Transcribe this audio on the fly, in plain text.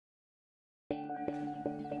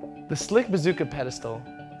The slikbazooka pedestal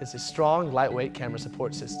is a strong, lightweight camera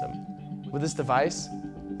support system. With this device,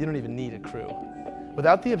 you don't even need a crew.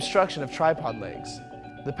 Without the obstruction of tripod legs,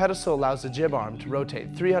 the pedestal allows the jib arm to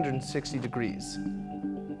rotate 360 degrees.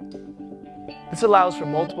 This allows for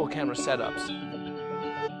multiple camera setups.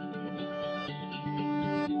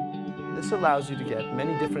 This allows you to get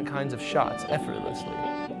many different kinds of shots effortlessly.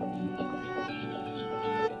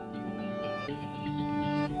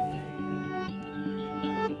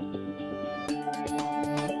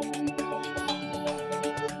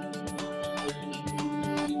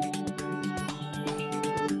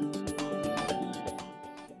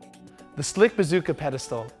 The slikbazooka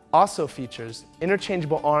pedestal also features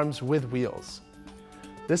interchangeable arms with wheels.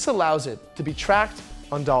 This allows it to be tracked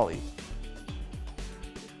on dolly.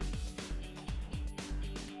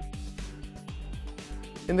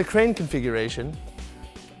 In the crane configuration,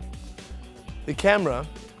 the camera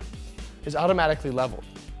is automatically leveled,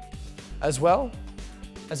 as well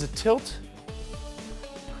as a tilt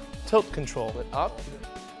control it up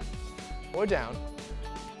or down.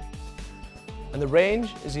 And the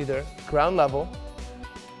range is either ground level,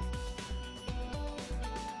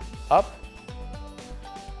 up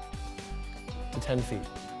to 10 feet.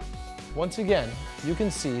 Once again, you can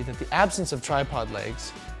see that the absence of tripod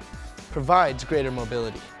legs provides greater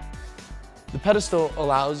mobility. The pedestal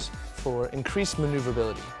allows for increased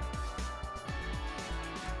maneuverability.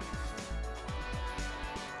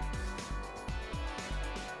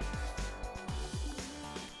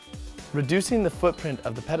 Reducing the footprint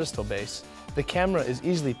of the pedestal base, the camera is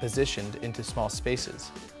easily positioned into small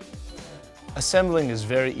spaces. Assembling is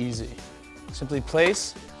very easy. Simply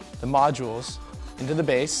place the modules into the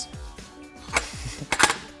base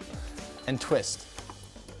and twist.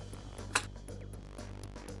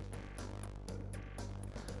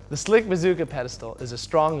 The slikbazooka pedestal is a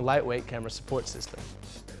strong, lightweight camera support system.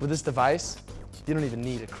 With this device, you don't even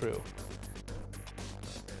need a crew.